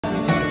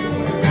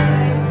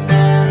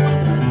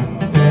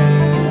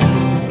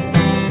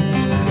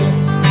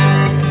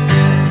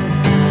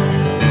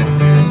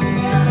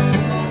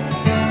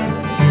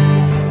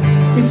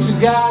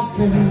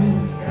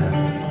thing.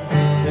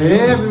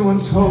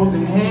 Everyone's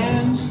holding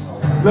hands.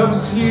 Love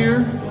is here,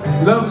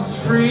 love is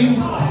free.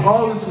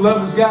 All this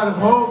love has got a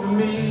hold of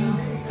me.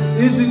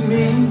 Is it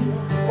me,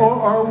 or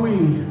are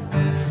we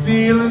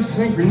feeling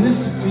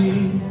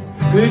synchronicity?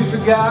 It's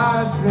a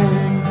God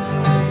thing.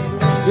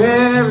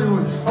 Yeah,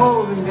 everyone's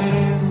holding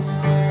hands.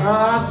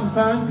 Lots of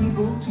fine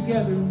people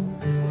together,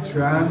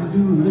 trying to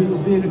do a little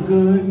bit of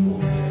good,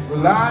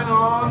 relying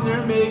on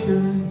their maker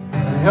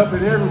and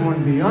helping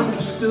everyone be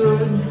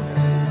understood.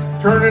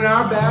 Turning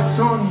our backs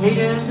on hate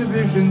and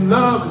division.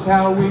 Love is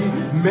how we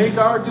make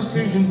our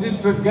decisions.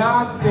 It's a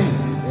God thing.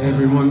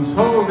 Everyone's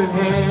holding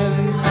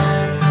hands.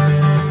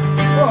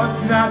 Oh,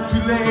 it's not too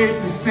late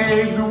to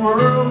save the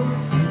world.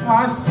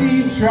 I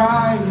see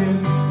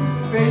trying.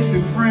 Faith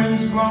and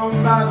friends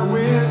blown by the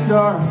wind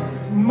are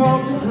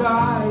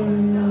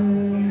multiplying.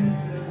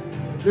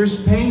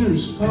 There's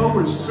painters,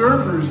 poets,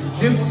 surfers,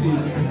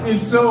 gypsies.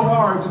 It's so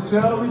hard to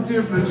tell the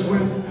difference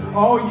when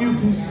all you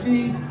can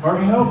see are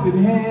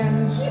helping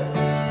hands.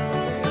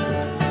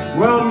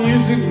 Well,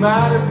 music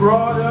might have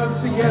brought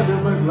us together,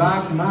 but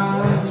like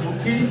minds will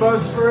keep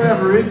us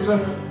forever. It's a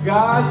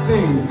God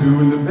thing,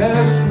 doing the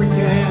best we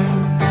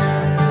can.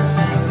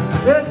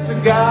 It's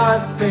a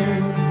God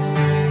thing.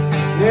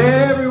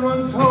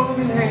 Everyone's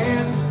holding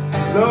hands.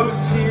 Love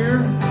is here,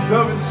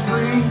 love is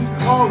free.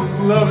 All this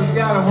love has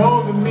got a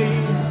hold of me.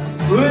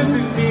 Well, is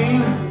it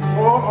me,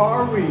 or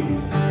are we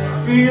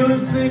feeling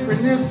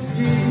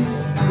synchronicity?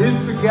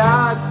 It's a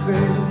God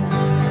thing.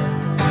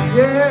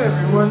 Yeah,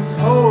 everyone's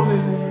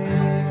holding hands.